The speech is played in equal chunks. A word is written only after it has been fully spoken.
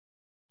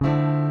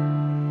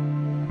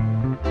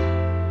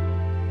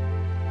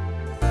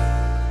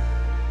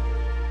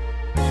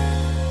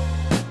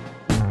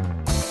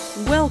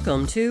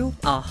Welcome to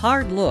A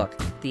Hard Look,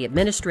 the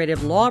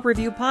Administrative Law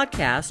Review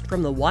podcast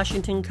from the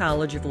Washington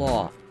College of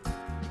Law.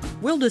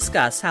 We'll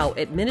discuss how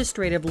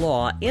administrative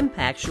law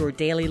impacts your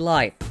daily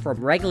life,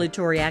 from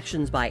regulatory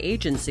actions by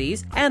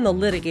agencies and the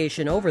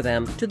litigation over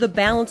them to the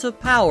balance of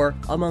power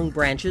among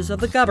branches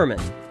of the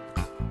government.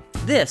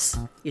 This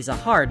is A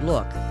Hard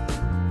Look.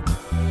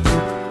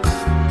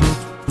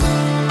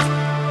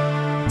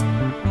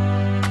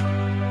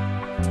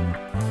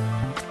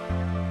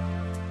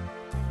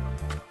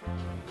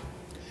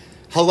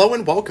 Hello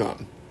and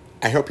welcome.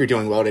 I hope you're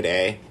doing well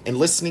today and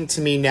listening to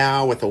me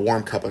now with a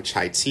warm cup of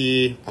chai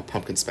tea, a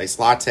pumpkin spice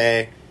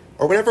latte,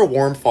 or whatever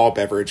warm fall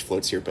beverage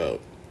floats your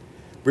boat.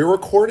 We're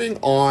recording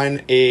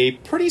on a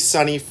pretty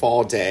sunny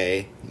fall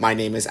day. My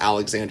name is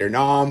Alexander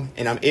Naum,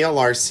 and I'm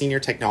ALR's Senior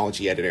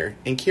Technology Editor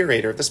and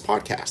Curator of this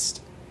podcast.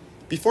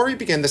 Before we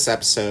begin this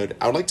episode,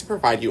 I would like to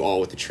provide you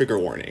all with a trigger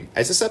warning,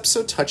 as this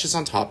episode touches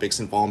on topics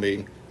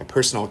involving a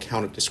personal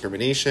account of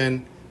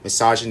discrimination,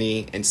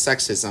 misogyny, and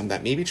sexism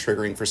that may be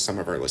triggering for some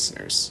of our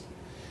listeners.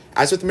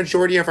 As with the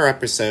majority of our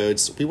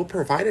episodes, we will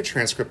provide a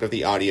transcript of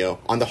the audio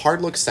on the Hard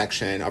Look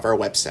section of our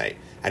website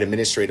at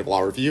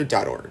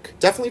administrativelawreview.org.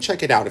 Definitely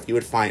check it out if you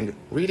would find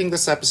reading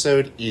this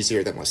episode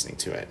easier than listening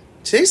to it.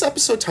 Today's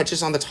episode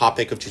touches on the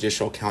topic of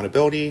judicial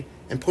accountability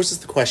and poses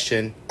the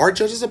question, are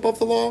judges above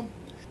the law?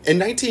 In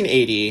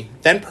 1980,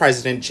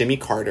 then-President Jimmy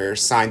Carter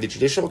signed the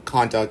Judicial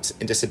Conduct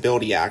and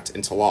Disability Act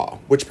into law,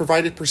 which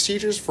provided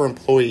procedures for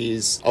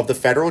employees of the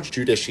federal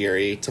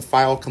judiciary to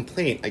file a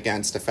complaint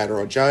against a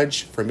federal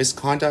judge for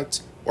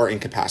misconduct or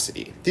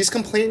incapacity. These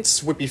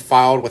complaints would be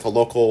filed with a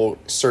local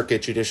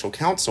circuit judicial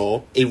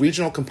council, a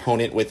regional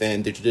component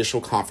within the Judicial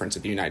Conference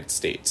of the United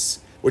States,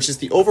 which is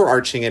the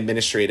overarching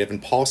administrative and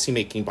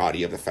policy-making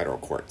body of the federal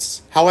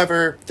courts.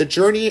 However, the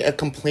journey a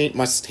complaint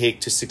must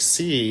take to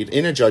succeed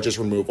in a judge's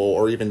removal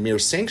or even mere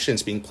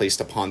sanctions being placed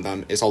upon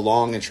them is a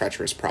long and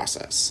treacherous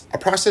process. A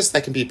process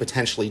that can be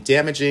potentially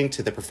damaging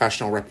to the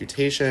professional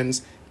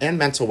reputations and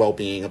mental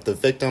well-being of the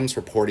victims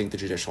reporting the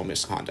judicial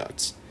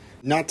misconduct.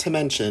 Not to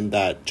mention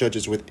that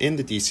judges within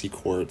the DC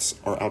courts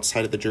are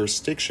outside of the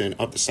jurisdiction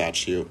of the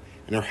statute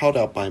and are held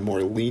up by a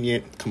more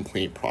lenient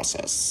complaint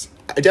process.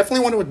 I definitely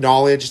want to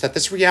acknowledge that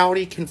this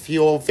reality can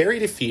feel very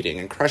defeating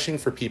and crushing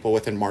for people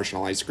within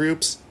marginalized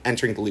groups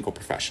entering the legal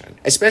profession,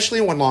 especially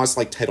when laws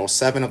like Title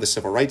VII of the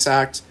Civil Rights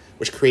Act,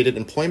 which created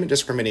employment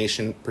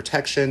discrimination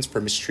protections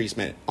for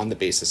mistreatment on the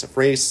basis of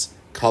race,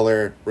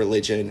 color,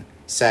 religion,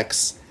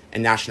 sex,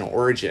 and national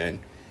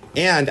origin,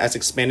 and as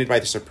expanded by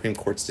the Supreme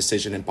Court's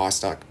decision in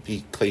Bostock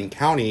v. Clayton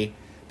County,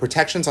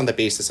 protections on the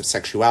basis of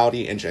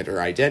sexuality and gender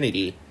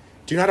identity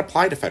do not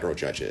apply to federal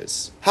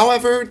judges.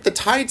 However, the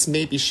tides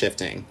may be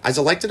shifting, as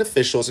elected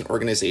officials and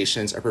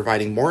organizations are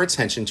providing more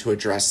attention to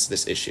address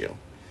this issue.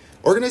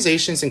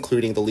 Organizations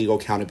including the Legal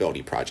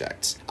Accountability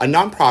Project, a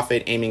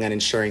nonprofit aiming at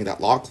ensuring that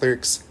law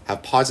clerks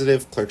have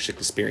positive clerkship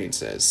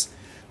experiences,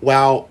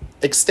 while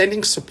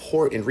extending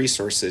support and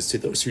resources to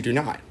those who do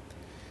not.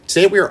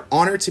 Today, we are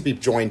honored to be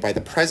joined by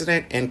the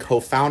president and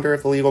co-founder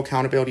of the Legal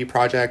Accountability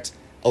Project,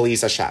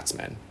 Aliza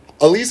Shatzman.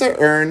 Aliza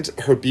earned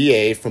her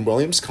BA from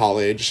Williams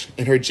College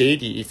and her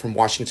JD from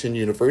Washington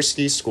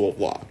University School of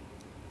Law.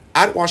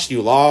 At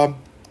WashU Law,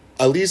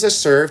 Aliza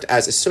served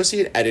as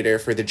associate editor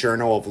for the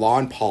Journal of Law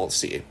and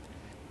Policy.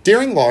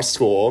 During law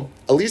school,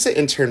 Aliza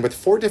interned with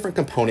 4 different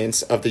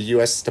components of the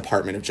U.S.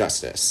 Department of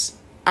Justice.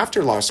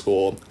 After law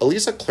school,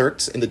 Aliza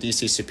clerked in the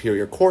D.C.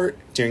 Superior Court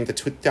during the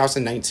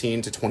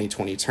 2019 to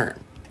 2020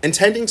 term,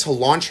 intending to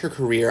launch her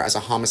career as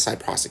a homicide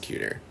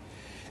prosecutor.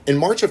 In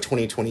March of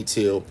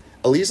 2022,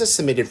 Aliza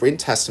submitted written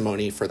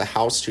testimony for the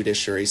House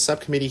Judiciary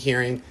Subcommittee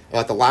hearing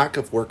about the lack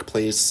of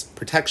workplace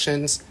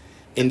protections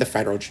in the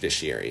federal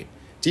judiciary,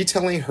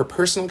 detailing her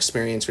personal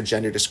experience with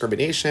gender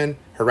discrimination,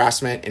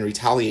 harassment, and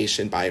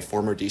retaliation by a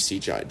former D.C.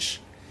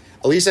 judge.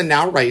 Aliza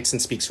now writes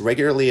and speaks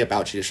regularly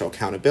about judicial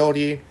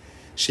accountability.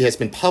 She has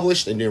been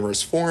published in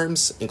numerous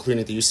forums,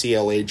 including the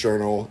UCLA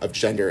Journal of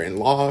Gender and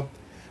Law,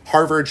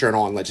 Harvard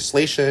Journal on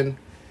Legislation,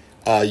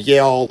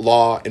 Yale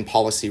Law and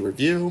Policy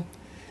Review,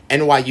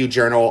 NYU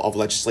Journal of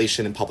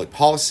Legislation and Public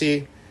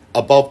Policy,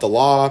 Above the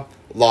Law,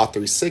 Law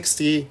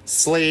 360,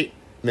 Slate,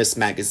 Ms.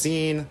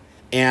 Magazine,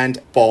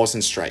 and Balls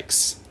and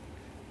Strikes.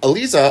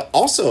 Aliza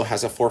also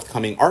has a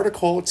forthcoming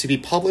article to be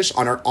published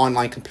on her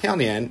online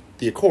companion,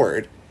 The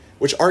Accord,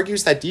 which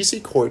argues that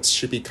D.C. courts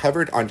should be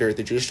covered under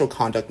the Judicial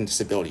Conduct and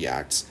Disability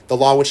Act, the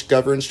law which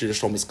governs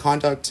judicial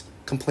misconduct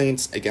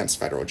complaints against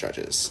federal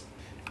judges.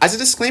 As a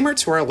disclaimer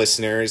to our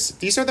listeners,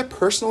 these are the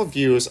personal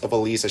views of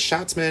Aliza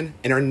Shatzman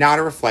and are not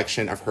a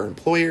reflection of her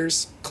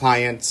employers,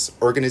 clients,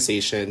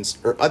 organizations,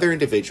 or other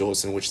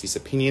individuals in which these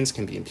opinions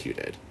can be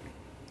imputed.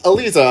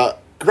 Aliza,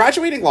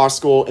 graduating law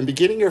school and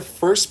beginning your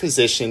first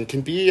position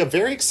can be a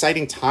very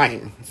exciting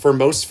time for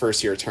most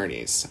first-year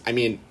attorneys. I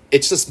mean,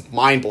 it's just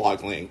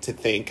mind-boggling to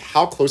think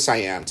how close I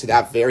am to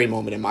that very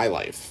moment in my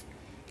life.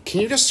 Can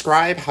you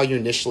describe how you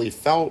initially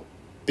felt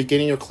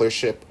beginning your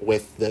clerkship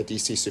with the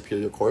D.C.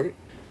 Superior Court?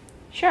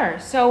 Sure.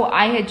 So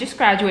I had just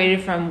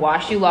graduated from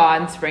WashU Law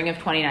in spring of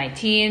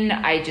 2019.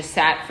 I just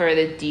sat for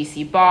the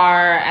DC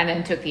bar and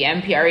then took the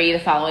MPRE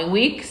the following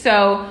week.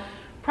 So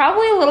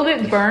probably a little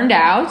bit burned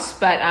out,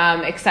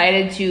 but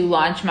excited to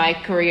launch my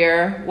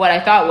career, what I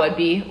thought would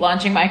be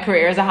launching my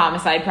career as a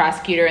homicide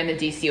prosecutor in the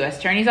DC U.S.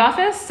 Attorney's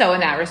Office. So in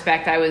that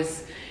respect, I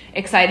was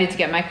excited to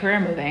get my career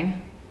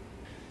moving.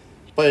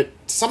 But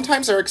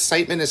sometimes our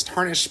excitement is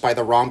tarnished by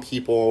the wrong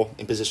people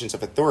in positions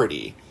of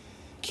authority.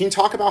 Can you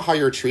talk about how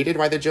you're treated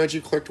by the judge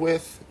you clerked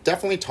with?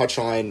 Definitely touch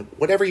on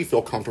whatever you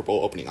feel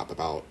comfortable opening up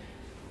about.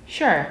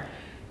 Sure.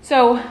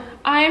 So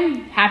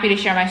I'm happy to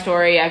share my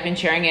story. I've been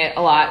sharing it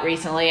a lot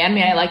recently. I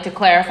mean, I like to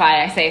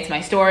clarify. I say it's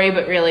my story,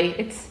 but really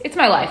it's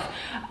my life.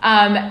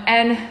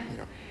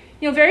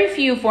 Very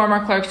few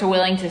former clerks are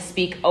willing to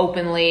speak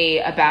openly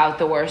about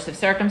the worst of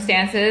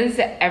circumstances.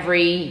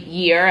 Every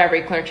year,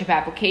 every clerkship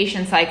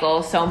application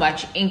cycle, so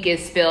much ink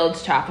is spilled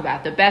to talk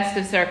about the best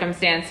of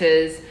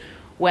circumstances.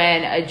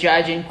 When a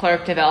judge and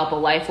clerk develop a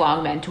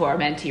lifelong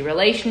mentor-mentee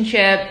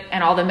relationship,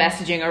 and all the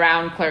messaging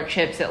around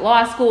clerkships at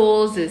law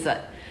schools is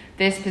that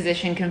this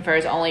position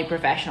confers only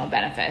professional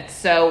benefits.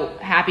 So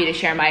happy to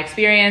share my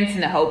experience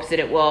in the hopes that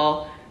it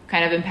will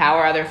kind of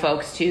empower other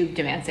folks to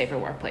demand safer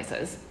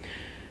workplaces.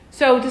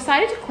 So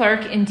decided to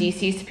clerk in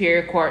DC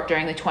Superior Court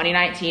during the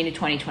 2019 to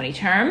 2020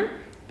 term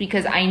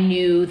because I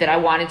knew that I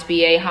wanted to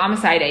be a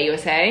homicide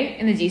AUSA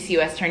in the DC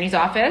U.S. Attorney's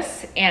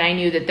Office, and I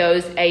knew that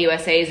those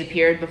AUSAs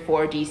appeared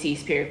before DC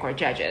Superior Court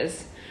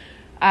judges.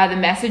 The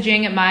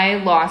messaging at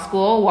my law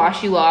school,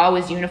 WashU Law,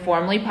 was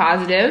uniformly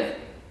positive.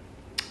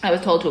 I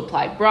was told to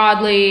apply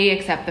broadly,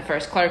 accept the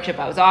first clerkship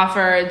I was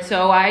offered,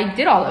 so I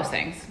did all those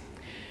things.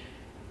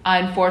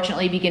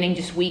 Unfortunately, beginning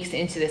just weeks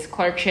into this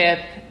clerkship,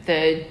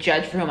 the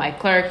judge for whom I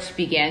clerked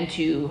began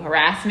to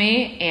harass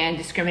me and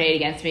discriminate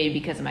against me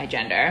because of my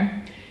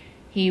gender.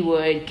 He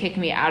would kick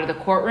me out of the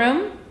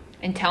courtroom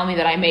and tell me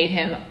that I made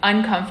him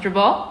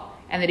uncomfortable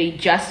and that he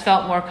just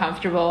felt more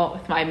comfortable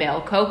with my male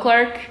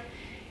co-clerk.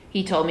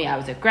 He told me I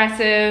was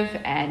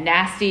aggressive and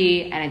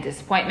nasty and a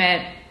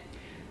disappointment.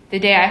 The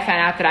day I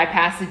found out that I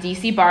passed the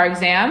DC bar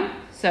exam,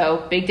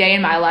 so big day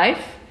in my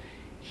life,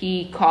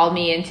 he called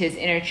me into his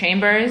inner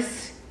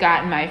chambers,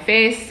 got in my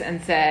face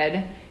and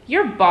said,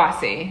 "You're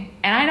bossy,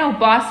 and I know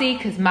bossy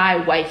because my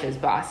wife is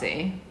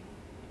bossy."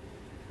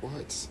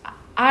 What?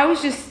 I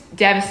was just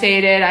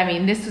devastated. I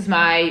mean, this was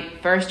my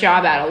first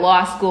job out of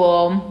law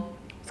school.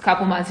 It's a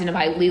couple months into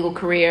my legal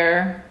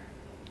career.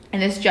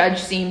 And this judge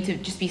seemed to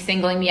just be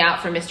singling me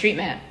out for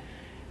mistreatment.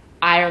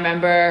 I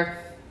remember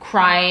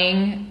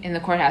crying in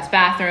the courthouse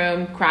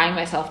bathroom, crying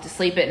myself to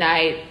sleep at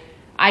night.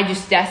 I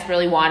just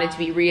desperately wanted to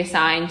be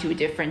reassigned to a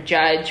different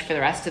judge for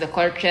the rest of the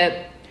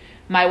clerkship.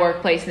 My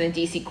workplace in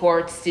the DC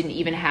courts didn't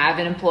even have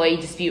an employee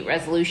dispute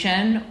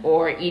resolution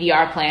or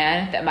EDR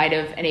plan that might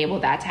have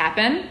enabled that to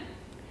happen.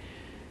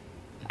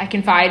 I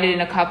confided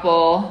in a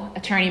couple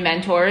attorney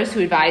mentors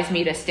who advised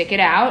me to stick it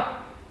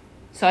out.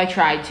 So I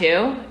tried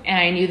to, and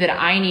I knew that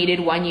I needed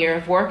 1 year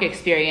of work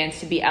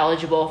experience to be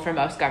eligible for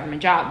most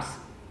government jobs.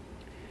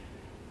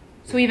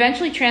 So we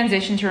eventually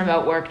transitioned to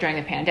remote work during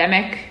the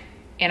pandemic,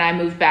 and I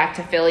moved back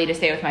to Philly to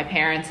stay with my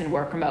parents and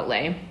work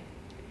remotely.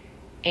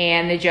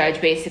 And the judge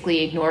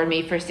basically ignored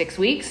me for 6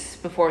 weeks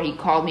before he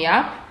called me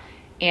up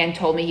and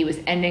told me he was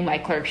ending my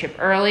clerkship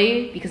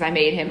early because I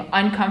made him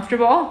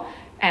uncomfortable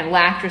and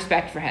lacked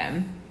respect for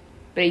him.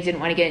 But he didn't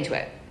want to get into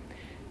it.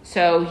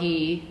 So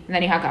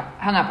then he hung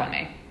up on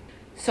me.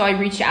 So I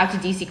reached out to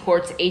DC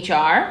Courts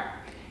HR,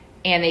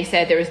 and they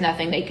said there was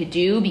nothing they could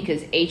do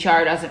because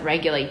HR doesn't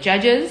regulate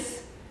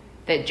judges,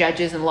 that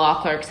judges and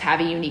law clerks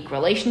have a unique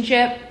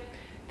relationship.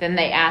 Then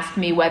they asked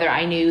me whether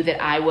I knew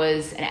that I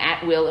was an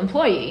at-will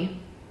employee.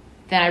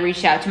 Then I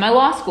reached out to my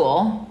law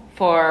school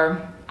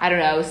for,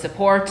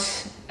 support,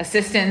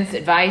 assistance,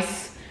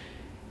 advice,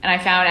 and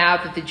I found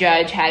out that the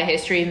judge had a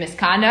history of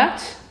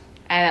misconduct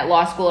and that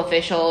law school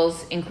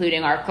officials,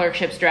 including our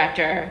clerkships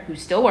director, who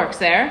still works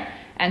there,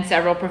 and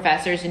several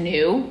professors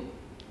knew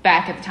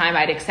back at the time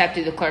I'd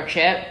accepted the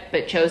clerkship,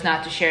 but chose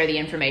not to share the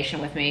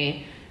information with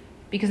me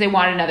because they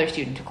wanted another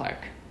student to clerk.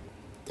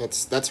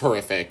 That's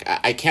horrific.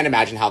 I can't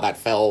imagine how that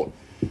felt,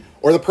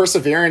 or the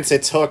perseverance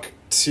it took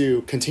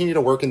to continue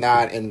to work in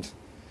that, and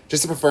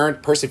just the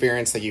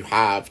perseverance that you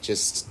have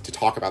just to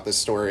talk about this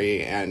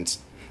story and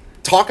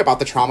talk about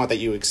the trauma that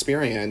you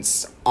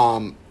experienced.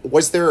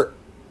 Was there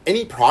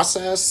any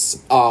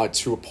process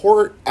to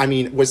report? I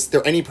mean, was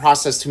there any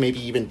process to maybe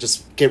even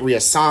just get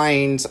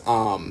reassigned?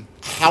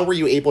 How were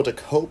you able to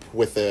cope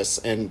with this,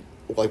 and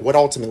what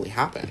ultimately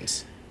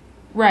happened?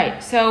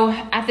 Right. So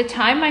at the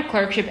time my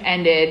clerkship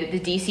ended, the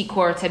DC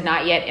courts had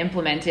not yet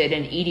implemented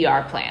an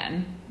EDR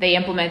plan. They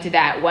implemented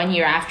that 1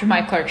 year after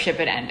my clerkship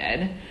had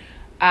ended.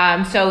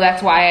 So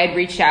that's why I'd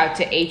reached out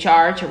to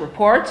HR to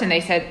report, and they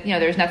said,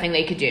 there's nothing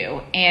they could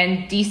do.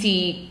 And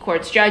DC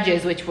courts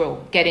judges, which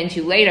we'll get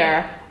into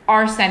later,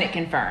 are Senate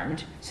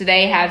confirmed. So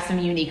they have some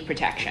unique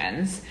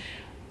protections.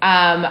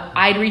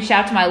 I'd reached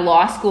out to my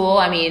law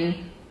school,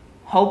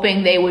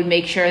 hoping they would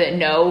make sure that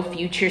no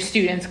future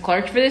students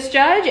clerked for this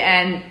judge,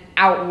 and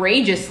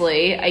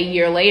outrageously, a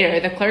year later,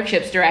 the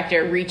clerkships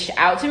director reached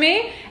out to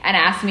me and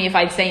asked me if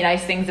I'd say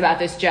nice things about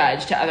this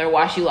judge to other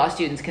WashU law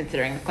students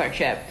considering the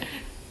clerkship.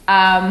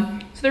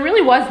 So there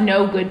really was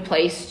no good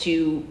place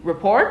to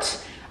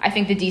report. I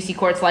think the DC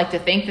courts like to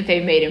think that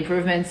they've made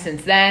improvements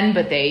since then,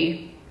 but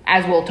they,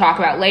 as we'll talk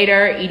about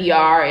later,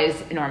 EDR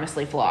is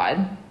enormously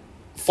flawed.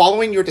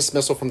 Following your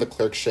dismissal from the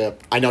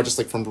clerkship, I know just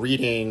like from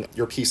reading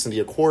your piece in the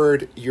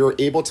Accord, you're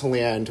able to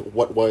land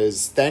what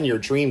was then your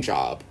dream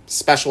job,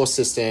 special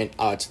assistant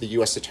to the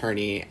U.S.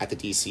 Attorney at the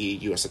D.C.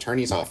 U.S.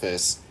 Attorney's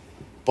Office.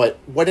 But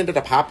what ended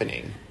up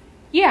happening?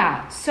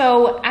 Yeah,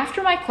 so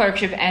after my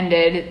clerkship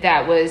ended,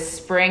 that was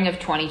spring of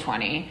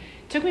 2020.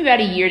 It took me about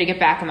a year to get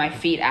back on my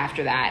feet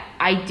after that.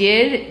 I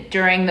did,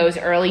 during those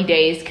early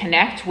days,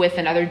 connect with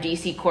another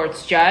DC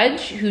courts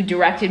judge who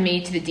directed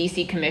me to the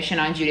DC Commission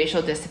on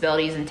Judicial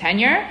Disabilities and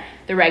Tenure,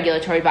 the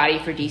regulatory body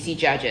for DC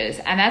judges.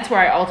 And that's where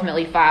I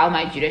ultimately filed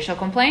my judicial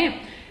complaint.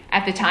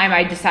 At the time,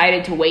 I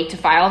decided to wait to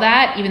file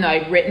that, even though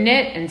I'd written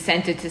it and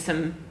sent it to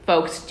some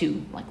folks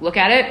to look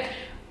at it,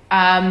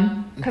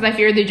 because I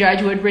feared the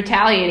judge would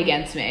retaliate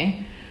against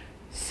me.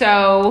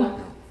 So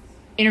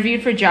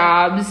interviewed for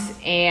jobs,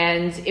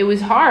 and it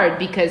was hard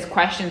because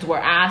questions were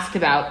asked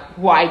about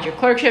why did your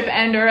clerkship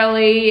end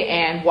early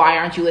and why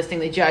aren't you listing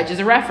the judge as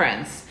a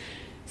reference.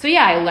 So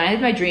yeah, I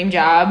landed my dream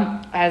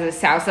job as a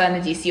SAUSA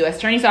in the DC U.S.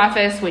 Attorney's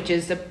Office, which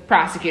is the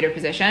prosecutor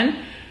position,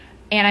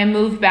 and I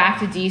moved back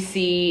to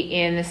DC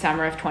in the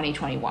summer of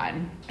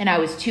 2021. And I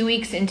was 2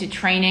 weeks into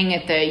training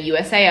at the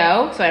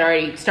USAO, so I'd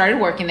already started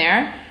working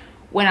there,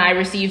 when I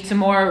received some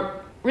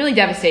more really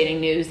devastating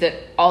news that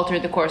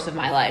altered the course of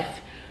my life.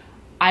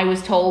 I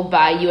was told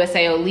by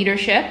USAO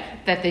leadership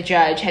that the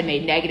judge had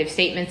made negative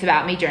statements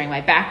about me during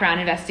my background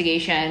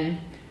investigation,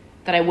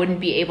 that I wouldn't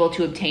be able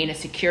to obtain a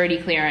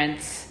security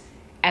clearance,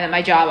 and that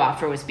my job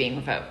offer was being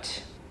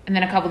revoked. And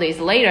then a couple days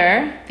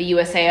later, the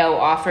USAO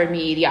offered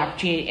me the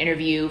opportunity to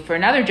interview for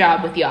another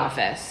job with the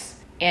office,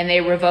 and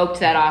they revoked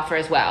that offer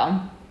as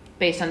well,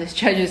 based on this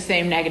judge's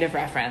same negative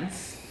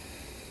reference.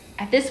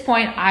 At this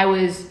point, I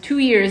was 2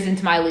 years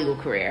into my legal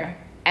career,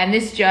 and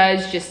this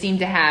judge just seemed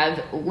to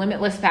have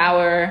limitless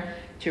power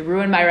to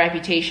ruin my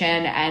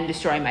reputation and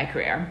destroy my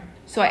career.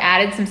 So I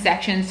added some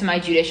sections to my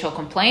judicial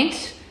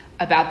complaint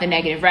about the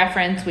negative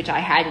reference, which I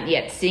hadn't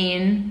yet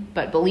seen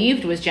but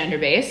believed was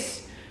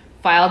gender-based,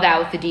 filed that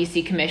with the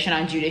DC Commission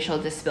on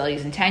Judicial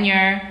Disabilities and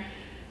Tenure,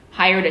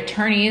 hired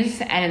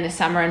attorneys, and in the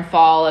summer and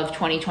fall of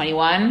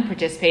 2021,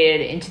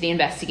 participated into the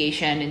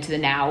investigation into the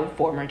now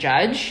former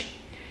judge.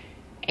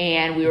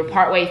 And we were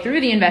partway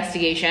through the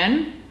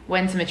investigation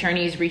when some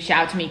attorneys reached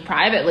out to me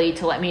privately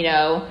to let me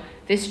know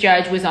this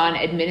judge was on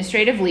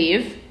administrative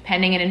leave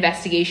pending an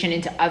investigation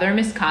into other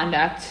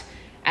misconduct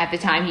at the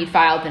time he'd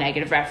filed the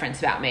negative reference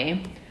about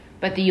me.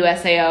 But the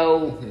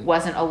USAO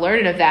wasn't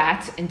alerted of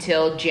that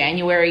until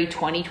January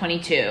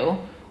 2022,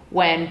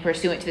 when,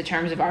 pursuant to the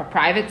terms of our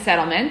private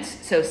settlement,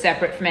 so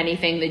separate from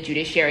anything the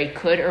judiciary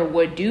could or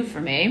would do for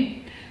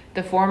me,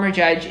 the former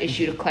judge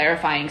issued a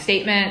clarifying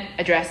statement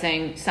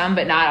addressing some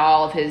but not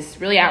all of his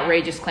really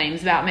outrageous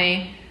claims about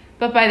me.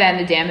 But by then,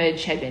 the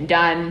damage had been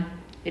done.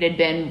 It had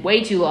been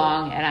way too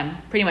long, and I'm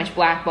pretty much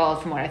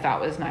blackballed from what I thought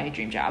was my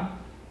dream job.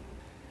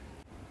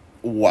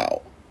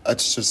 Wow.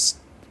 That's just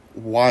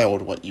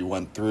wild what you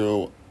went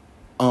through.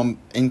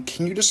 And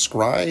can you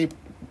describe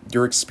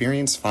your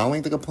experience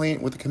filing the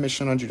complaint with the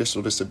Commission on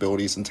Judicial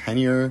Disabilities and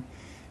Tenure,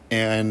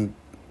 and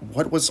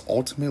what was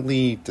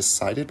ultimately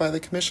decided by the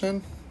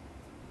commission?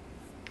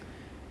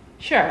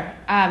 Sure.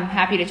 I'm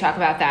happy to talk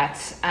about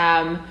that.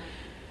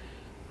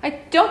 I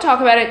don't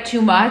talk about it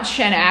too much,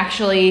 and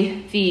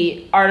actually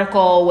the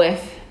article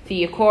with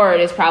the Accord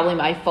is probably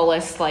my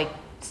fullest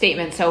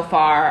statement so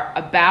far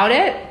about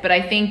it, but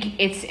I think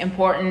it's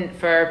important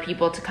for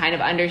people to kind of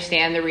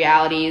understand the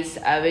realities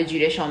of a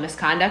judicial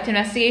misconduct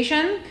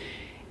investigation.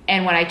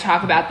 And when I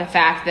talk about the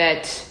fact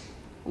that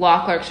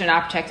law clerks are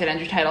not protected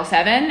under Title VII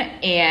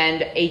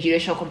and a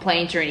judicial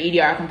complaint or an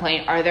EDR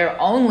complaint are their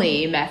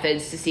only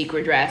methods to seek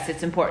redress,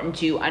 it's important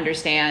to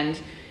understand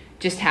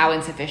just how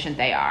insufficient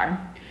they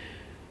are.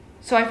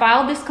 So I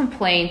filed this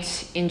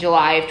complaint in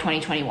July of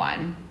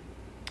 2021,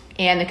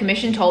 and the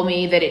commission told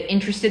me that it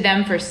interested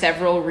them for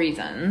several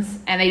reasons,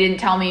 and they didn't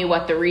tell me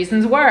what the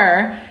reasons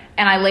were,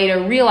 and I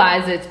later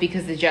realized it's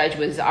because the judge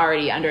was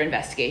already under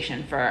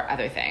investigation for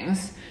other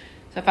things.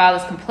 So I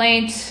filed this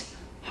complaint,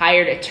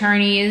 hired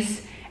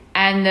attorneys,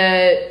 and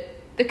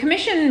the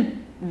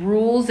commission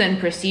rules and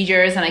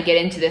procedures, and I get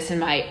into this in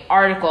my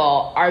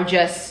article, are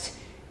just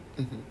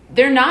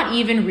they're not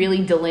even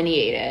really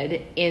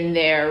delineated in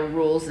their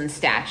rules and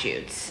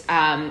statutes.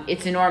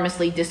 It's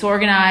enormously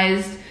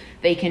disorganized.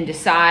 They can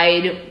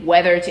decide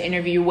whether to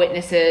interview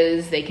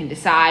witnesses. They can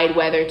decide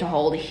whether to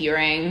hold a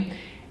hearing.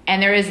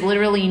 And there is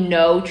literally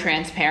no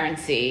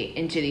transparency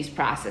into these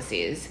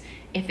processes.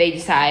 If they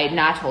decide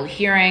not to hold a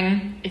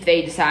hearing, if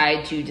they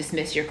decide to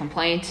dismiss your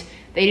complaint,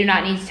 they do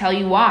not need to tell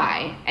you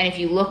why. And if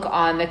you look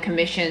on the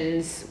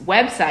commission's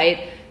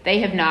website, they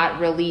have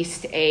not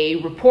released a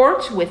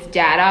report with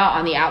data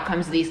on the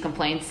outcomes of these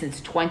complaints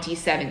since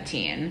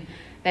 2017.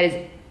 That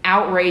is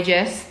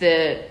outrageous.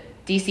 The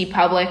DC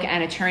public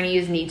and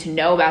attorneys need to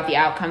know about the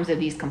outcomes of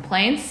these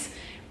complaints.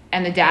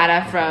 And the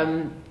data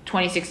from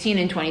 2016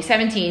 and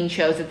 2017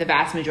 shows that the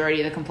vast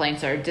majority of the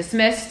complaints are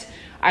dismissed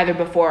either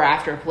before or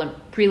after a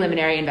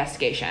preliminary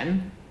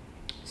investigation.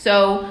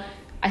 So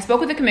I spoke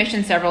with the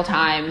commission several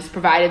times,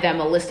 provided them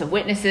a list of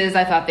witnesses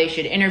I thought they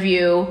should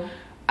interview.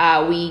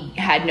 We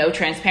had no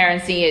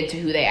transparency into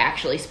who they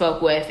actually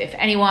spoke with, if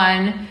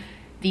anyone.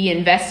 The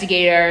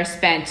investigator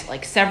spent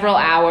several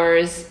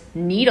hours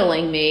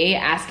needling me,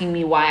 asking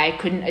me why I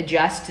couldn't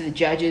adjust to the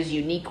judge's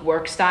unique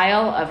work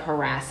style of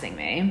harassing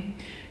me.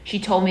 She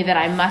told me that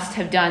I must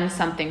have done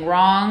something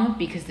wrong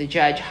because the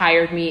judge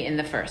hired me in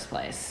the first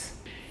place.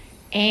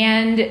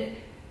 And it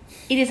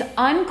is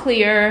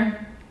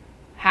unclear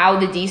how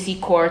the DC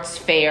courts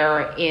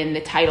fare in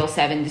the Title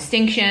VII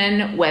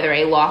distinction, whether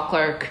a law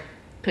clerk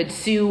could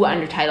sue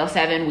under Title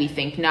VII. We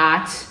think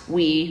not.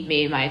 We,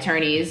 me, my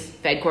attorneys,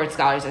 Fed court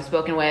scholars I've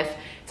spoken with,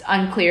 it's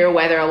unclear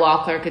whether a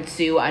law clerk could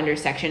sue under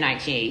Section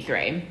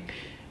 1983.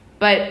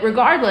 But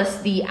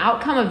regardless, the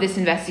outcome of this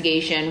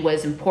investigation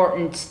was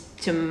important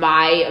to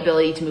my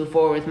ability to move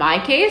forward with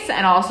my case,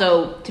 and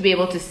also to be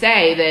able to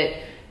say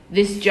that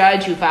this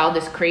judge who filed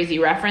this crazy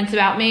reference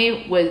about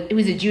me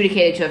was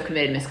adjudicated to have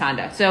committed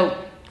misconduct. So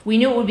we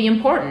knew it would be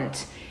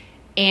important.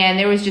 And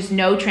there was just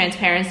no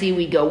transparency.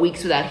 We'd go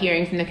weeks without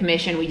hearing from the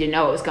commission. We didn't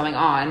know what was going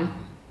on.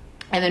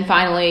 And then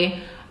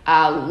finally,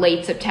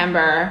 late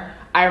September,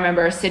 I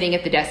remember sitting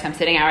at the desk I'm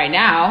sitting at right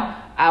now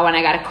when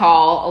I got a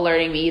call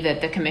alerting me that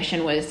the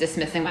commission was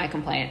dismissing my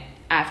complaint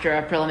after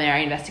a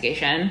preliminary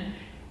investigation.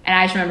 And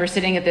I just remember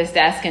sitting at this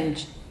desk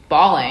and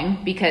bawling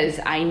because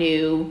I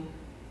knew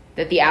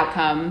that the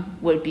outcome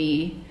would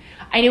be,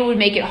 I knew it would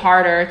make it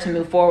harder to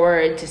move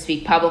forward, to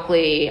speak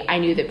publicly. I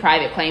knew that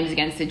private claims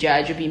against the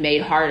judge would be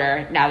made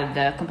harder now that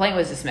the complaint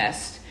was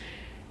dismissed.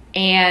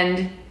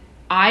 And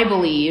I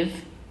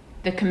believe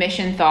the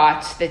commission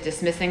thought that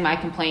dismissing my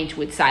complaint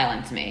would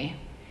silence me.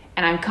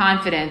 And I'm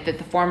confident that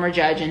the former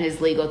judge and his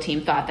legal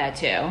team thought that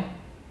too.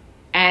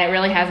 And it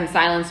really hasn't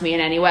silenced me in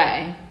any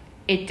way.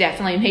 It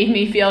definitely made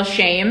me feel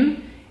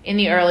shame in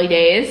the early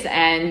days.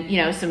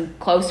 And, some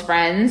close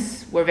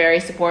friends were very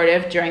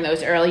supportive during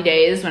those early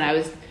days when I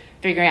was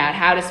figuring out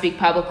how to speak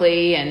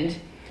publicly. And,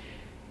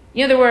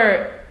 there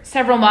were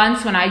several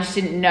months when I just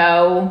didn't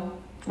know,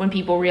 when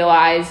people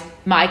realized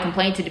my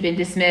complaint had been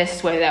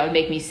dismissed, whether that would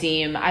make me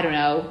seem,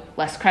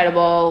 less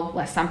credible,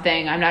 less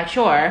something, I'm not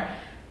sure.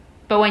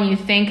 But when you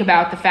think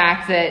about the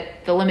fact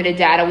that the limited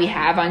data we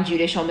have on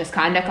judicial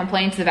misconduct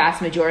complaints, the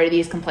vast majority of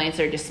these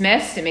complaints are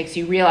dismissed, it makes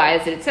you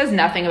realize that it says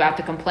nothing about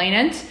the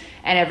complainant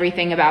and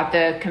everything about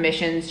the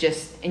commission's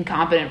just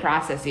incompetent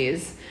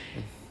processes.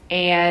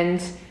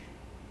 And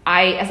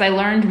as I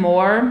learned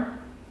more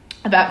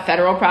about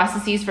federal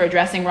processes for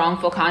addressing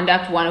wrongful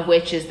conduct, one of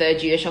which is the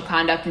Judicial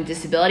Conduct and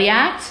Disability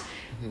Act,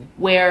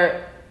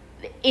 where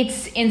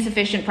it's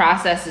insufficient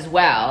process as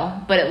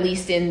well, but at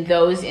least in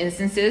those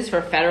instances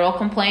for federal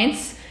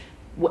complaints,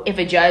 if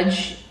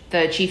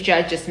the chief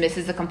judge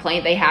dismisses a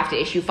complaint, they have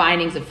to issue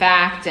findings of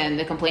fact and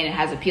the complainant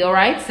has appeal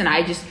rights. And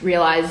I just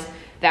realized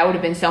that would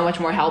have been so much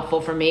more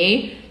helpful for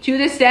me. To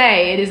this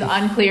day, it is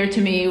unclear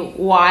to me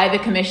why the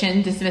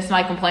commission dismissed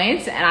my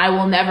complaints, and I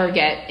will never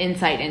get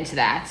insight into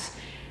that.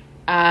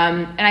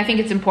 And I think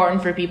it's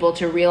important for people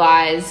to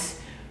realize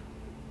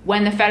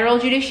when the federal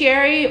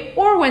judiciary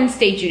or when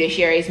state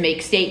judiciaries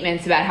make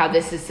statements about how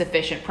this is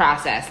sufficient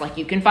process, like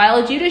you can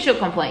file a judicial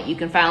complaint, you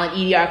can file an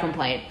EDR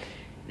complaint.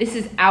 This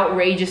is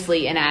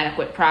outrageously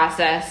inadequate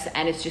process,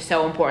 and it's just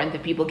so important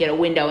that people get a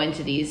window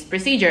into these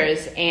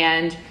procedures.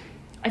 And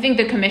I think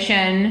the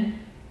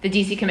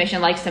DC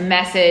Commission likes to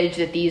message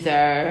that these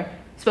are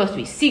supposed to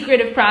be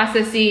secretive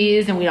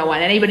processes and we don't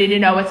want anybody to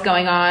know what's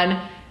going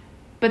on.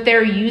 But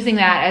they're using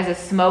that as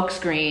a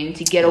smokescreen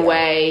to get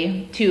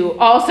away, to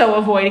also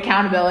avoid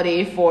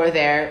accountability for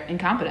their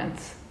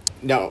incompetence.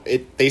 No,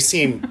 they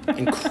seem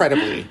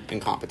incredibly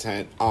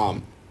incompetent.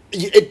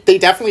 They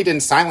definitely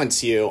didn't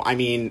silence you. I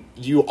mean,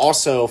 you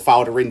also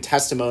filed a written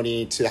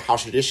testimony to the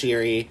House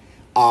Judiciary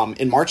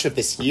in March of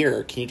this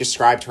year. Can you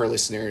describe to our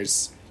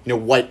listeners,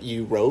 what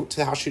you wrote to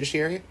the House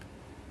Judiciary?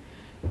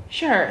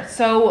 Sure.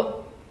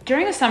 So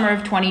during the summer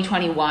of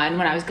 2021,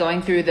 when I was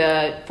going through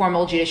the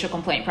formal judicial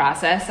complaint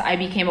process, I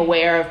became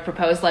aware of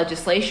proposed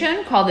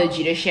legislation called the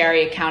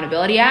Judiciary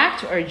Accountability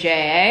Act, or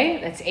JAA.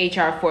 That's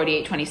HR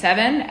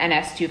 4827 and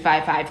S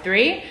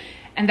 2553.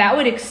 And that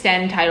would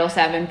extend Title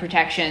VII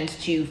protections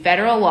to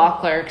federal law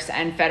clerks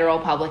and federal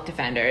public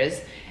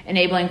defenders,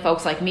 enabling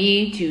folks like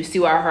me to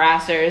sue our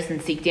harassers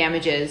and seek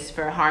damages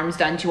for harms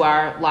done to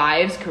our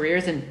lives,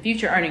 careers, and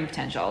future earning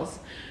potentials.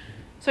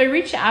 So I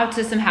reached out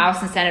to some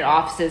House and Senate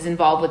offices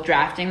involved with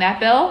drafting that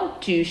bill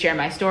to share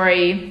my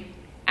story,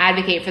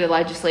 advocate for the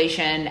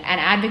legislation, and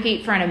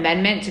advocate for an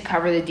amendment to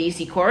cover the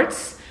DC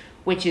courts,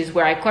 which is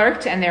where I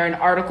clerked, and they're an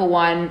Article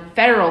I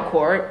federal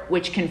court,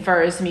 which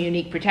confers some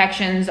unique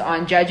protections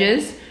on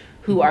judges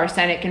who are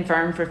Senate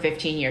confirmed for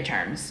 15-year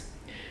terms.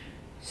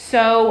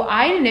 So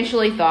I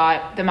initially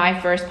thought that my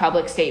first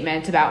public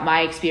statement about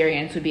my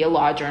experience would be a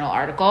law journal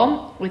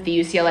article with the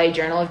UCLA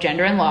Journal of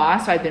Gender and Law.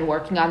 So I've been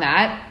working on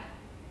that.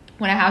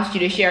 When a House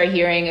Judiciary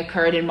hearing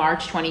occurred in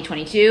March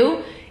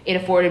 2022, it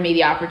afforded me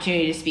the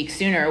opportunity to speak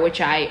sooner, which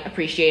I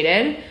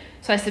appreciated.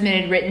 So I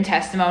submitted written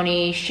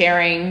testimony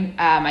sharing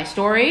my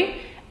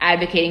story,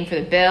 advocating for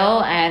the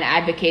bill, and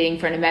advocating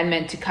for an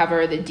amendment to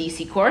cover the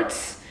DC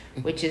courts,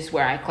 which is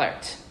where I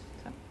clerked.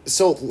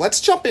 So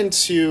let's jump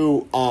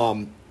into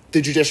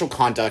the Judicial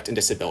Conduct and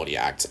Disability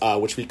Act,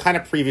 which we kind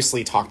of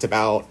previously talked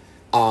about,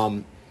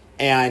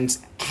 and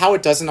how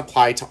it doesn't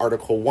apply to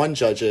Article 1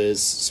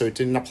 judges, so it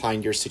didn't apply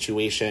in your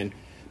situation.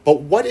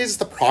 But what is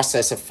the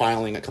process of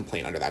filing a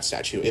complaint under that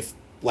statute if,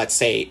 let's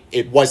say,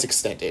 it was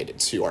extended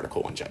to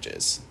Article 1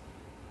 judges?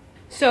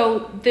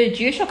 So the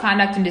Judicial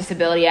Conduct and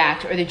Disability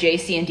Act, or the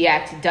JC&D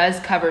Act, does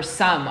cover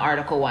some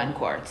Article 1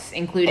 courts,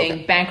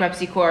 including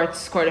bankruptcy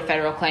courts, Court of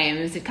Federal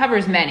Claims. It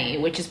covers many,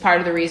 which is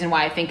part of the reason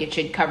why I think it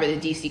should cover the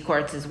DC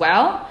courts as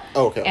well.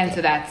 And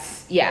so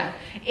that's,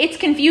 it's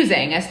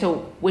confusing as to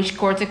which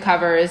courts it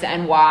covers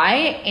and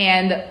why.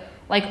 And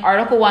like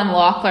Article 1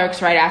 law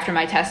clerks, right after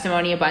my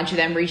testimony, a bunch of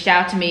them reached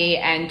out to me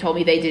and told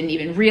me they didn't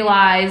even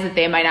realize that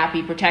they might not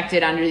be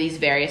protected under these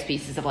various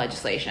pieces of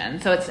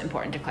legislation. So it's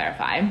important to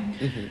clarify.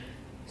 Mm-hmm.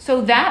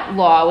 So that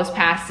law was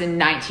passed in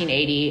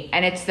 1980,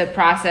 and it's the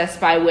process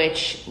by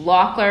which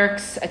law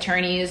clerks,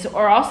 attorneys,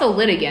 or also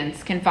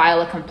litigants can file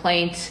a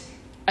complaint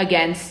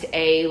against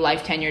a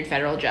life-tenured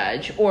federal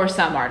judge or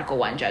some Article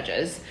 1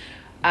 judges.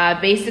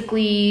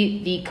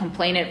 Basically, the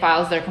complainant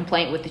files their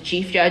complaint with the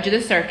chief judge of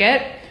the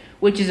circuit,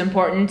 which is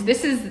important.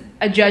 This is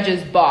a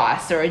judge's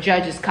boss or a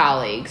judge's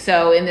colleague.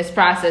 So in this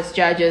process,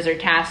 judges are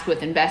tasked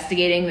with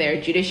investigating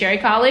their judiciary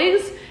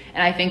colleagues,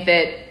 and I think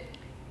that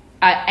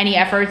any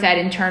efforts at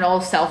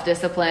internal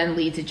self-discipline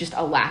lead to just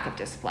a lack of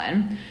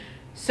discipline.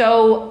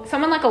 So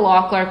someone like a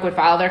law clerk would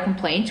file their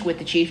complaint with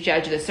the chief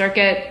judge of the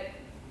circuit.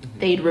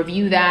 They'd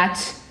review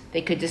that.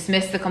 They could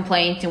dismiss the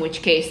complaint, in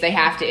which case they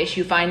have to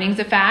issue findings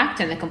of fact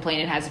and the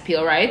complainant has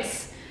appeal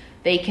rights.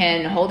 They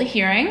can hold a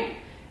hearing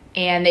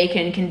and they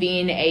can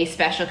convene a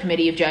special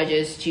committee of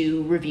judges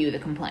to review the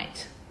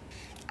complaint.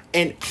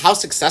 And how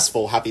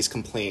successful have these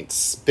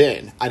complaints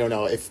been? I don't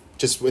know if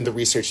just in the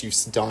research you've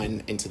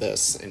done into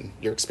this and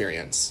your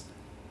experience.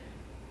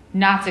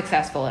 Not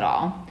successful at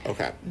all.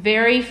 Okay.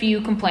 Very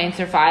few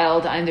complaints are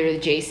filed under the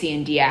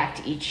JC&D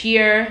Act each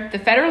year. The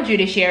federal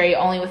judiciary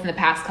only within the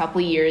past couple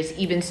of years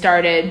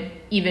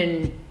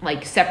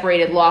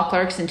separated law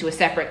clerks into a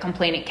separate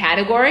complainant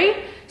category.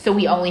 So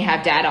we only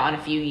have data on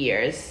a few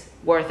years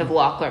worth of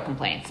law clerk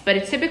complaints. But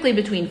it's typically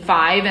between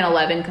 5 and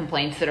 11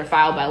 complaints that are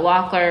filed by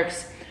law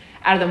clerks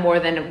out of the more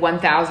than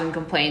 1,000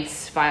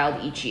 complaints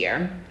filed each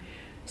year.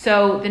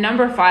 So the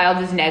number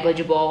filed is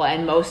negligible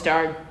and most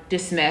are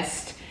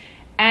dismissed.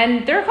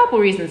 And there are a couple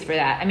reasons for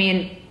that. I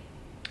mean,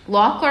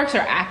 law clerks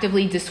are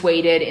actively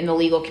dissuaded in the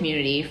legal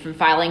community from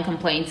filing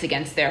complaints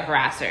against their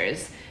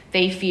harassers.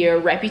 They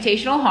fear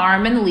reputational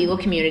harm in the legal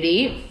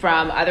community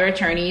from other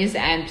attorneys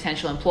and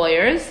potential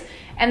employers,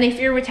 and they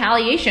fear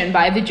retaliation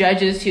by the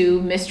judges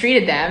who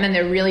mistreated them, and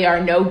there really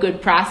are no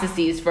good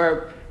processes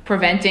for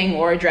preventing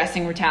or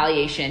addressing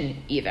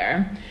retaliation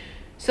either.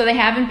 So they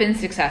haven't been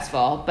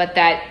successful, but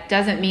that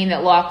doesn't mean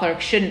that law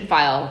clerks shouldn't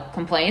file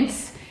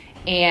complaints.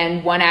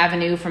 And one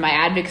avenue for my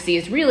advocacy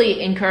is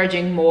really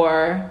encouraging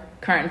more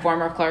current and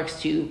former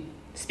clerks to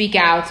speak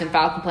out and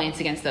file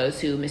complaints against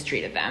those who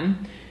mistreated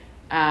them.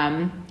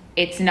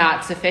 It's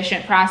not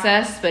sufficient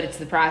process, but it's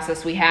the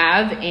process we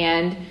have,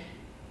 and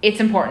it's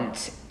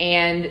important.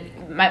 And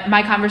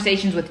my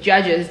conversations with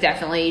judges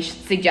definitely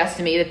suggest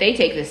to me that they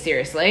take this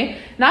seriously.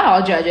 Not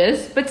all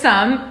judges, but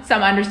some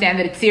understand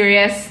that it's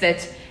serious,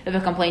 that if a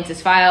complaint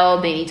is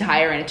filed, they need to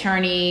hire an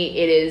attorney.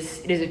 It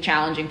is a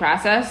challenging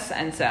process,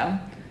 and so.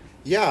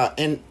 Yeah,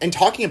 and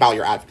talking about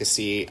your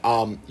advocacy,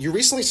 you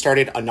recently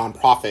started a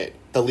nonprofit,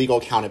 the Legal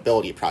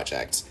Accountability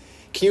Project.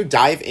 Can you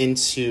dive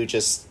into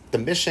just the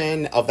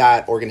mission of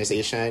that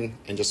organization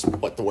and just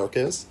what the work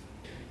is?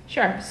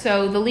 Sure.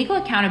 So the Legal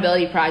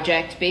Accountability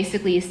Project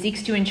basically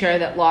seeks to ensure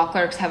that law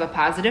clerks have a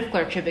positive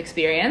clerkship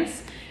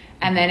experience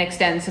and then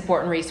extend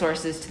support and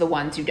resources to the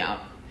ones who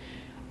don't.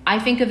 I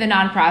think of the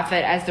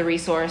nonprofit as the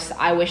resource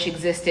I wish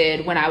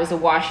existed when I was a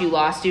WashU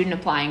law student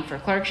applying for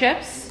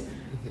clerkships,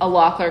 a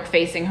law clerk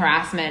facing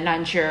harassment and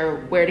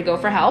unsure where to go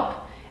for help,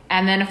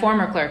 and then a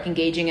former clerk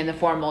engaging in the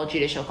formal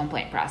judicial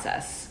complaint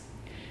process.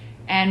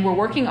 And we're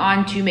working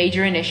on 2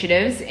 major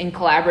initiatives in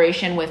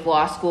collaboration with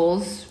law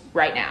schools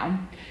right now.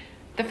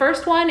 The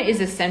first one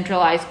is a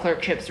centralized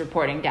clerkships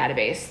reporting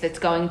database that's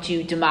going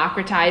to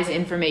democratize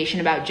information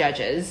about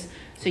judges.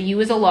 So you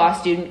as a law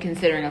student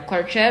considering a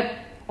clerkship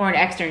or an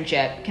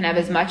externship can have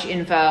as much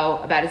info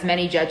about as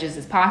many judges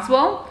as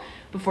possible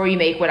before you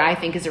make what I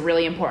think is a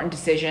really important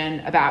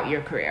decision about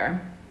your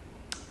career.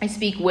 I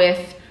speak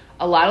with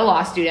a lot of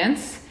law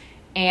students,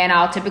 and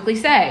I'll typically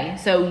say,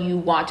 so you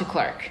want to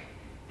clerk.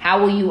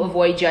 How will you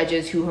avoid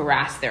judges who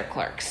harass their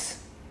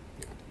clerks?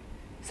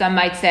 Some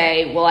might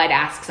say, well, I'd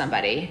ask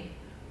somebody.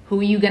 Who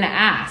are you going to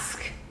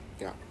ask?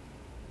 Yeah.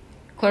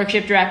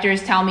 Clerkship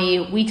directors tell me,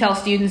 we tell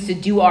students to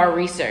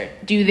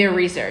do their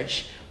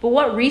research. But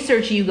what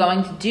research are you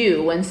going to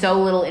do when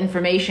so little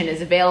information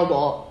is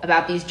available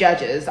about these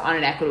judges on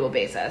an equitable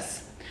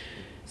basis?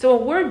 So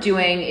what we're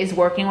doing is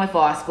working with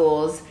law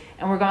schools,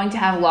 and we're going to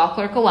have law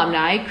clerk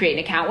alumni create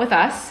an account with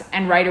us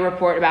and write a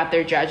report about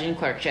their judge and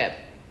clerkship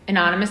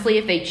anonymously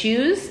if they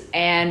choose,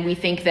 and we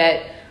think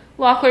that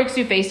law clerks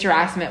who faced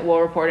harassment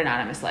will report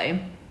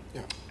anonymously.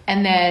 Yeah.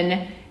 And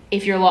then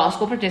if your law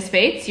school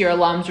participates, your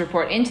alums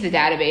report into the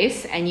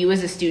database, and you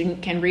as a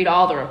student can read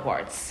all the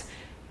reports.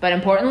 But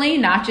importantly,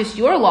 not just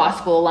your law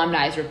school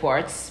alumni's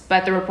reports,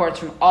 but the reports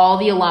from all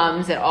the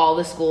alums at all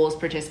the schools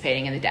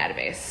participating in the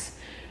database.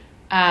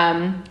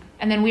 And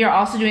then we are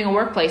also doing a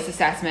workplace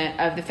assessment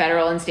of the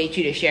federal and state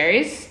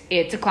judiciaries.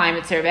 It's a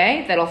climate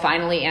survey that'll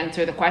finally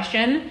answer the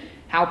question,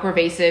 how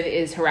pervasive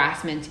is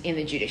harassment in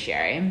the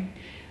judiciary?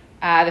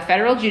 The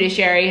federal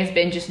judiciary has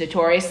been just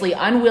notoriously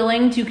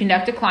unwilling to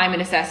conduct a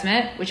climate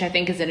assessment, which I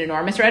think is an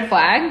enormous red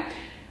flag.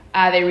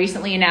 They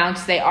recently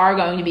announced they are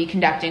going to be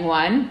conducting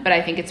one, but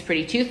I think it's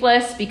pretty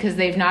toothless because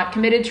they've not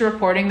committed to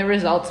reporting the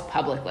results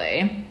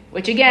publicly,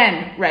 which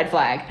again, red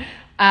flag.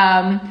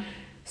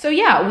 So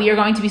yeah, we are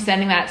going to be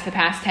sending that to the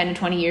past 10 to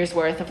 20 years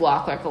worth of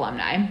law clerk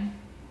alumni.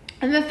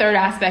 And the third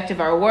aspect of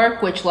our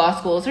work, which law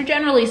schools are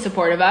generally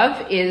supportive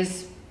of,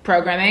 is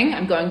programming.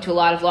 I'm going to a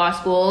lot of law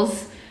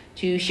schools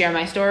to share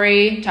my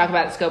story, talk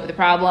about the scope of the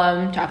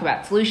problem, talk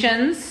about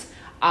solutions.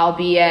 I'll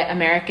be at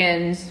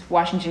American's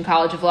Washington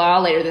College of Law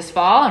later this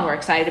fall, and we're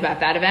excited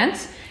about that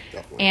event.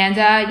 Definitely.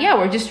 And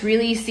we're just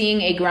really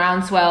seeing a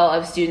groundswell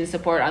of student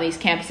support on these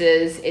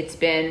campuses. It's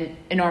been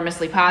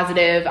enormously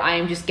positive. I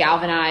am just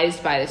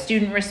galvanized by the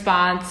student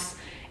response.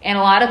 And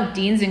a lot of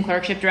deans and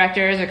clerkship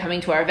directors are coming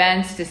to our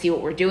events to see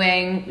what we're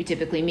doing. We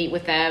typically meet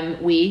with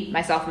them,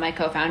 myself and my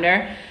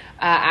co-founder,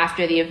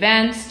 after the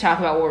event, talk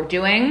about what we're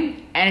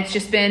doing. And it's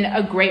just been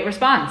a great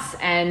response.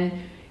 And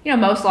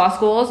most law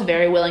schools are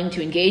very willing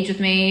to engage with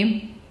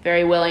me,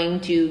 very willing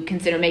to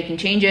consider making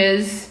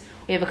changes.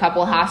 We have a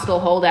couple of hostile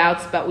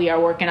holdouts, but we are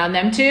working on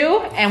them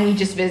too. And we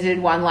just visited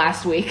one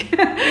last week.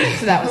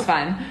 So that was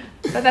fun.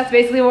 But that's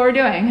basically what we're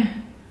doing.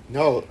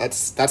 No, that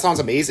sounds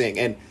amazing.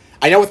 And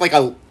I know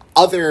with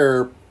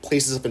other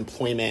places of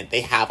employment,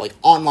 they have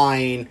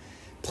online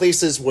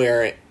places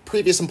where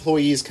previous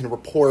employees can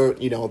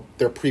report,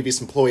 their previous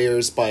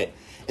employers. But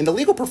in the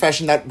legal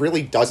profession, that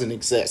really doesn't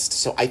exist.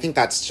 So I think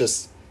that's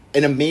just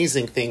an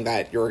amazing thing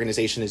that your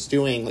organization is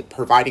doing,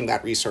 providing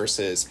that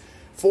resources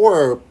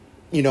for,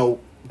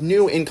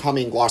 new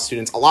incoming law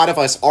students. A lot of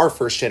us are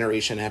first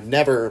generation, have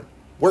never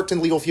worked in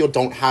the legal field,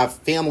 don't have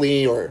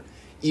family or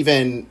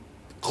even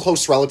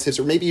close relatives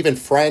or maybe even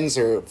friends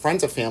or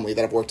friends of family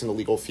that have worked in the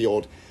legal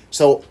field.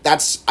 So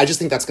I just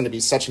think that's going to be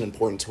such an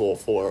important tool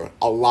for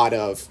a lot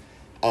of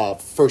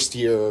first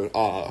year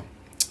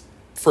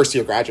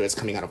graduates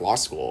coming out of law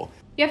school.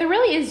 Yeah, there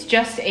really is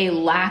just a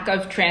lack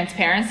of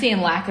transparency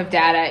and lack of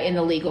data in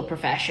the legal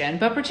profession,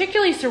 but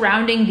particularly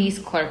surrounding these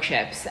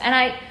clerkships. And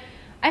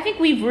I think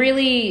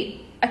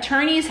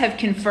attorneys have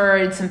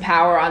conferred some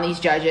power on these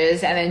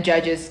judges, and then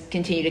judges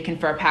continue to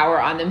confer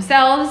power on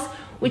themselves,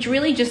 which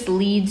really just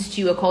leads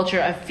to a culture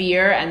of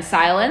fear and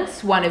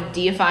silence, one of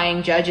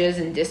deifying judges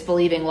and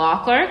disbelieving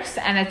law clerks.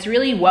 And that's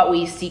really what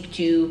we seek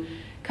to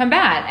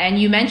combat. And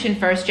you mentioned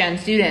first-gen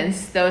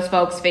students. Those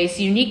folks face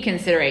unique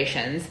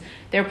considerations.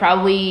 They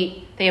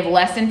have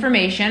less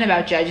information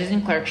about judges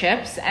and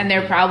clerkships, and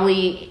they're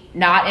probably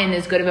not in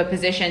as good of a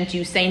position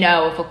to say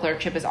no if a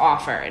clerkship is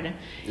offered.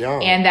 Yeah.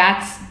 And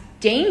that's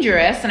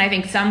dangerous, and I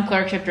think some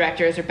clerkship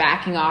directors are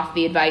backing off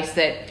the advice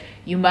that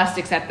you must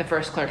accept the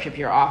first clerkship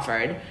you're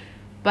offered.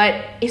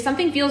 But if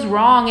something feels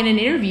wrong in an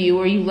interview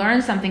or you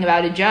learn something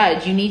about a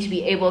judge, you need to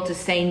be able to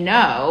say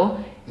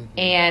no. Mm-hmm.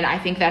 And I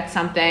think that's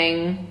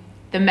something,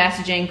 the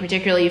messaging,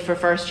 particularly for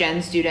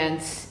first-gen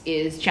students,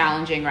 is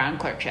challenging around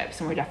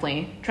clerkships, and we're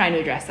definitely trying to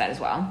address that as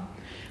well.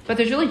 But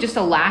there's really just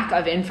a lack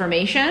of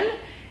information,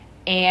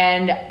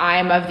 and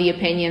I'm of the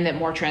opinion that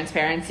more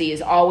transparency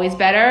is always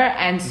better,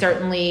 and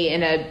certainly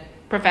in a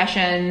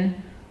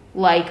profession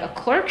like a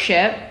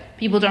clerkship,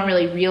 people don't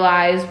really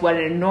realize what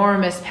an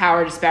enormous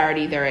power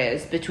disparity there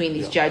is between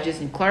these judges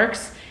and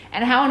clerks,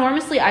 and how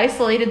enormously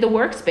isolated the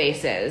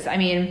workspace is. I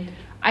mean,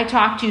 I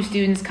talk to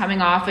students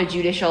coming off a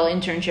judicial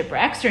internship or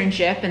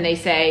externship, and they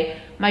say,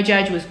 my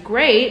judge was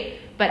great,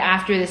 but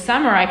after the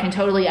summer, I can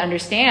totally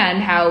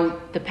understand how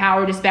the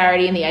power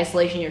disparity and the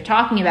isolation you're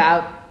talking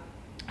about,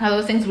 how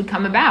those things would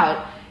come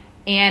about.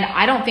 And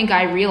I don't think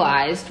I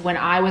realized when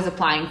I was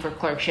applying for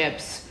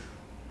clerkships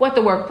what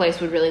the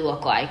workplace would really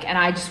look like. And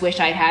I just wish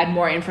I had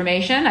more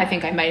information. I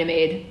think I might have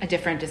made a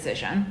different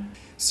decision.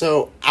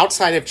 So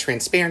outside of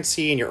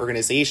transparency in your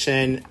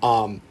organization,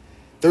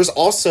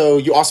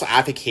 you also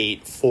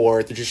advocate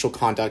for the Judicial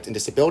Conduct and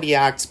Disability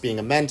Act being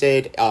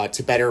amended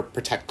to better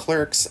protect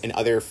clerks and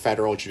other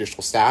federal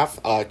judicial staff.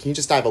 Can you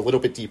just dive a little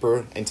bit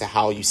deeper into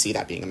how you see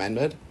that being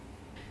amended?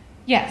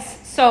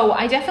 Yes. So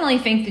I definitely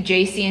think the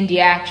JC&D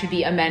Act should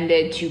be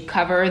amended to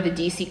cover the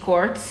DC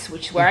courts,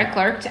 which is where I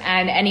clerked,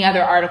 and any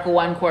other Article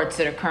I courts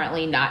that are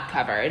currently not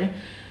covered.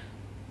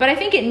 But I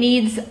think it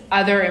needs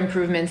other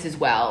improvements as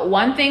well.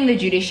 One thing the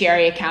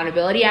Judiciary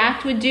Accountability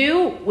Act would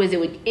do was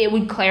it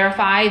would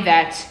clarify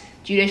that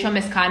judicial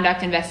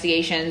misconduct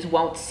investigations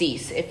won't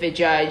cease if a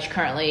judge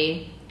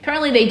currently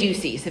they do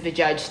cease if a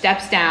judge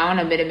steps down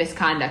amid a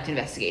misconduct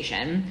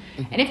investigation.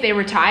 And if they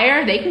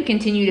retire, they can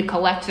continue to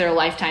collect their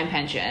lifetime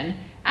pension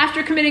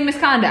after committing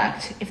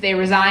misconduct. If they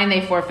resign,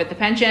 they forfeit the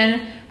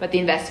pension, but the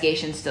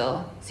investigation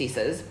still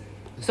ceases.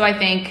 So I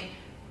think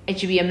it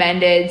should be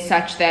amended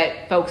such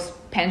that folks'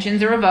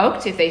 pensions are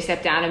revoked if they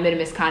step down amid a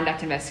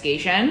misconduct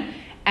investigation,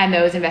 and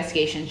those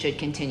investigations should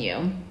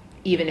continue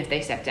even if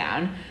they step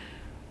down.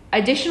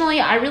 Additionally,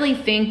 I really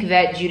think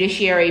that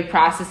judiciary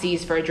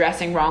processes for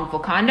addressing wrongful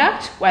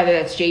conduct, whether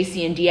that's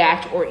JC&D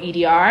Act or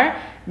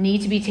EDR,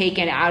 need to be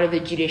taken out of the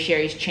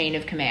judiciary's chain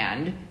of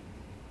command.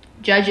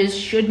 Judges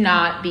should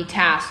not be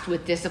tasked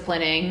with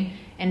disciplining,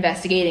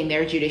 investigating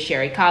their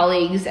judiciary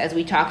colleagues. As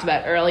we talked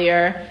about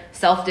earlier,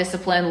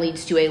 self-discipline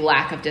leads to a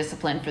lack of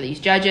discipline for these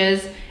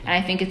judges, and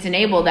I think it's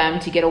enabled them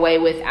to get away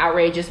with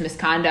outrageous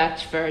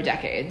misconduct for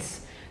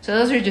decades. So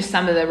those are just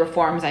some of the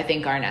reforms I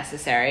think are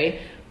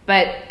necessary.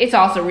 But it's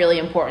also really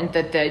important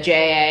that the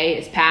JAA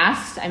is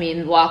passed. I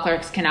mean, law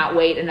clerks cannot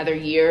wait another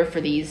year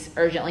for these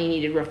urgently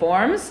needed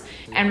reforms.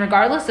 And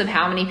regardless of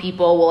how many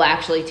people will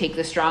actually take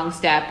the strong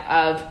step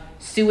of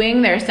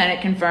suing their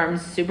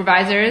Senate-confirmed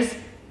supervisors,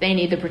 they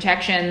need the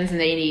protections and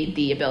they need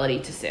the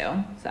ability to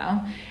sue.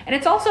 And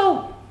it's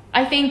also,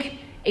 I think,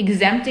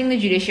 exempting the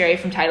judiciary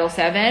from Title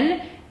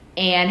VII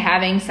and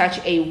having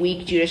such a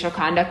weak Judicial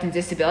Conduct and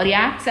Disability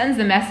Act sends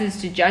the message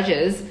to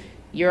judges,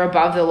 you're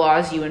above the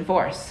laws you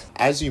enforce.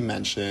 As you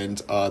mentioned,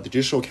 the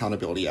Judicial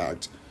Accountability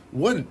Act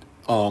would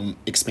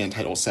expand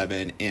Title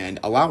VII and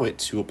allow it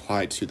to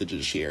apply to the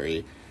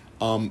judiciary.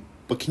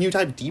 But can you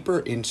dive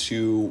deeper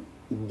into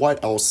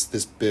what else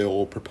this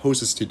bill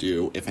proposes to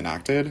do if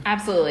enacted?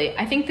 Absolutely.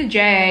 I think the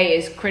JA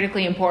is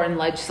critically important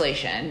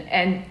legislation.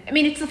 And I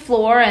mean, it's the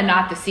floor and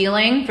not the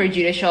ceiling for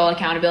judicial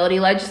accountability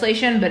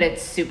legislation, but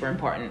it's super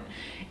important.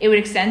 It would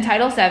extend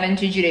Title VII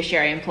to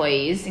judiciary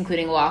employees,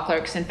 including law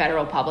clerks and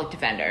federal public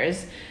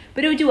defenders,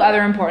 but it would do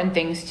other important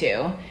things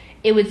too.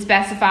 It would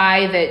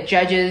specify that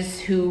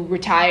judges who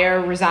retire,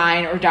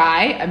 resign, or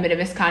die amid a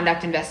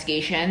misconduct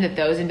investigation, that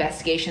those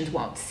investigations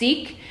won't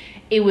seek.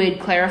 It would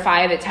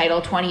clarify that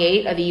Title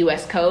 28 of the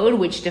U.S. Code,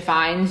 which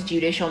defines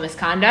judicial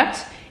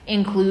misconduct,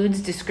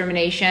 includes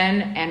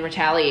discrimination and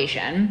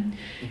retaliation.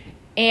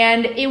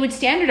 And it would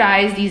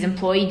standardize these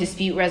employee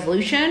dispute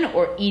resolution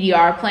or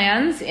EDR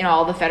plans in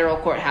all the federal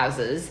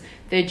courthouses.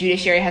 The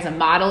judiciary has a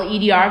model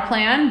EDR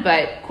plan,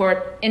 but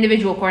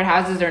individual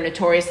courthouses are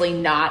notoriously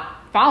not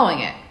following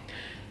it.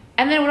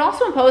 And then it would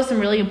also impose some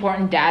really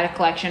important data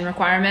collection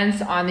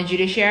requirements on the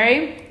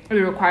judiciary. It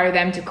would require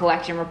them to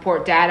collect and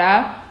report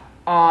data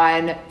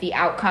on the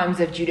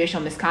outcomes of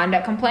judicial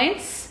misconduct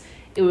complaints.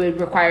 It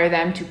would require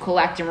them to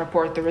collect and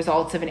report the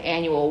results of an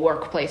annual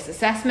workplace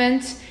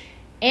assessment.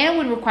 And it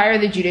would require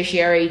the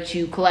judiciary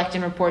to collect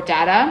and report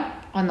data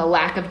on the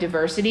lack of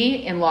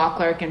diversity in law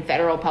clerk and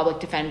federal public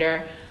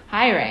defender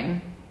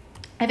hiring.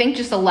 I think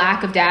just a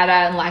lack of data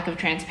and lack of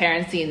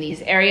transparency in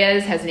these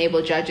areas has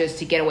enabled judges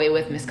to get away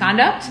with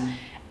misconduct.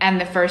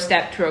 And the first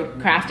step toward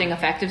crafting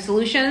effective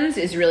solutions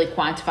is really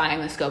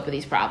quantifying the scope of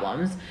these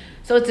problems.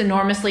 So it's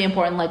enormously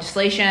important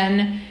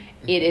legislation.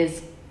 It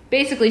is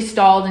basically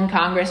stalled in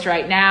Congress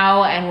right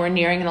now, and we're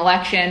nearing an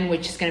election,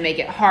 which is going to make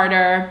it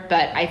harder,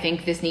 but I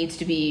think this needs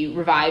to be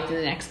revived in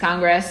the next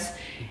Congress.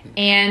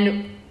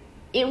 And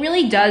it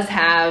really does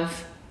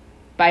have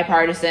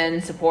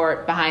bipartisan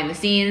support behind the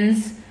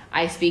scenes.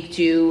 I speak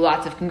to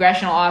lots of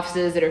congressional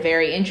offices that are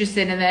very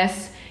interested in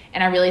this,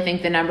 and I really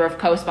think the number of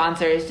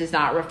co-sponsors does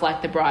not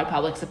reflect the broad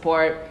public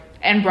support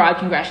and broad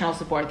congressional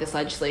support this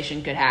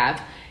legislation could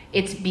have.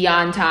 It's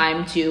beyond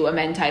time to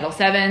amend Title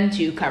VII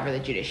to cover the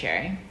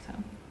judiciary.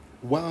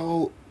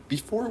 Well,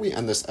 before we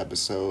end this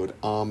episode,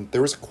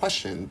 there was a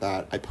question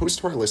that I posed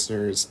to our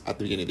listeners at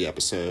the beginning of the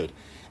episode,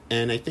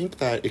 and I think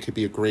that it could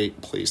be a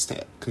great place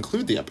to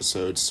conclude the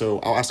episode, so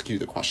I'll ask you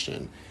the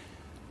question.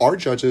 Are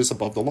judges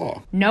above the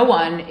law? No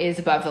one is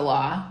above the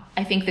law.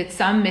 I think that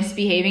some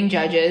misbehaving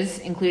judges,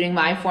 including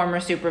my former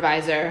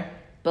supervisor,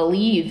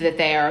 believe that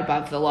they are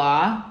above the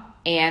law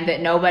and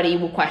that nobody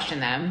will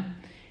question them.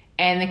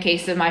 In the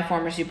case of my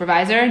former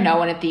supervisor, no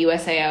one at the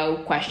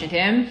USAO questioned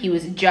him. He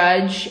was a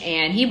judge,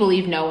 and he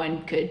believed no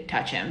one could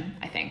touch him,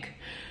 I think.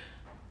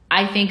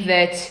 I think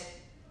that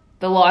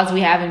the laws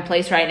we have in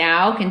place right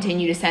now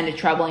continue to send a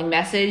troubling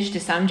message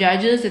to some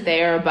judges that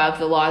they are above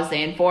the laws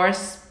they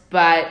enforce,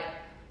 but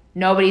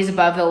nobody's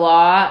above the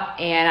law,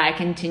 and I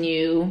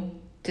continue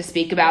to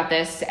speak about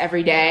this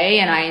every day,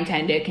 and I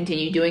intend to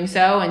continue doing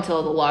so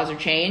until the laws are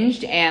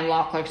changed and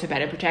law clerks are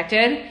better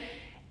protected.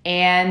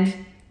 And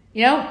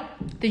you know,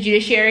 the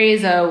judiciary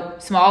is a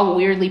small,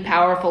 weirdly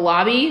powerful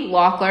lobby.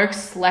 Law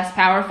clerks, less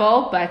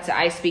powerful, but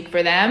I speak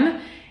for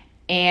them.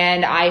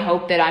 And I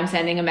hope that I'm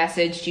sending a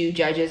message to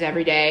judges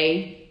every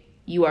day.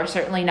 You are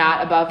certainly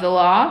not above the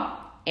law,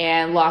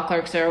 and law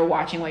clerks are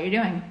watching what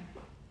you're doing.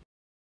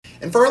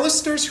 And for our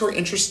listeners who are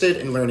interested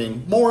in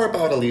learning more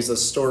about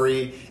Aliza's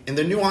story and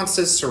the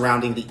nuances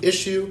surrounding the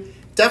issue,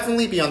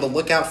 definitely be on the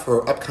lookout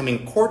for her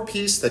upcoming court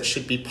piece that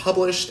should be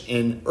published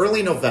in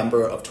early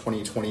November of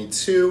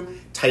 2022,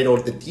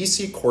 titled "The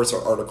DC Courts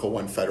Are Article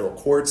I Federal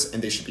Courts,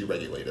 and They Should Be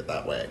Regulated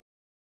That Way."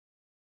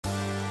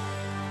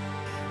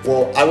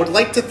 Well, I would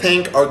like to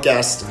thank our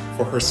guest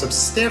for her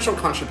substantial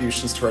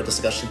contributions to our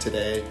discussion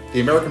today,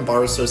 the American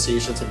Bar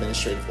Association's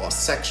Administrative Law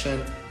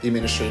Section, the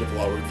Administrative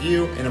Law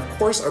Review, and of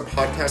course our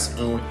podcast's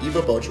own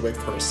Eva Bojovic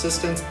for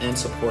assistance and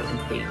support in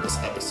creating this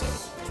episode.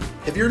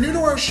 If you're new to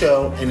our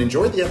show and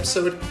enjoyed the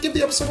episode, give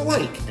the episode a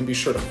like and be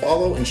sure to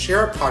follow and share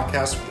our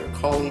podcast with your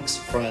colleagues,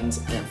 friends,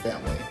 and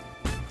family.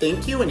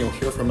 Thank you, and you'll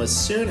hear from us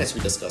soon as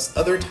we discuss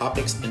other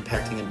topics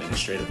impacting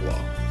administrative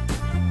law.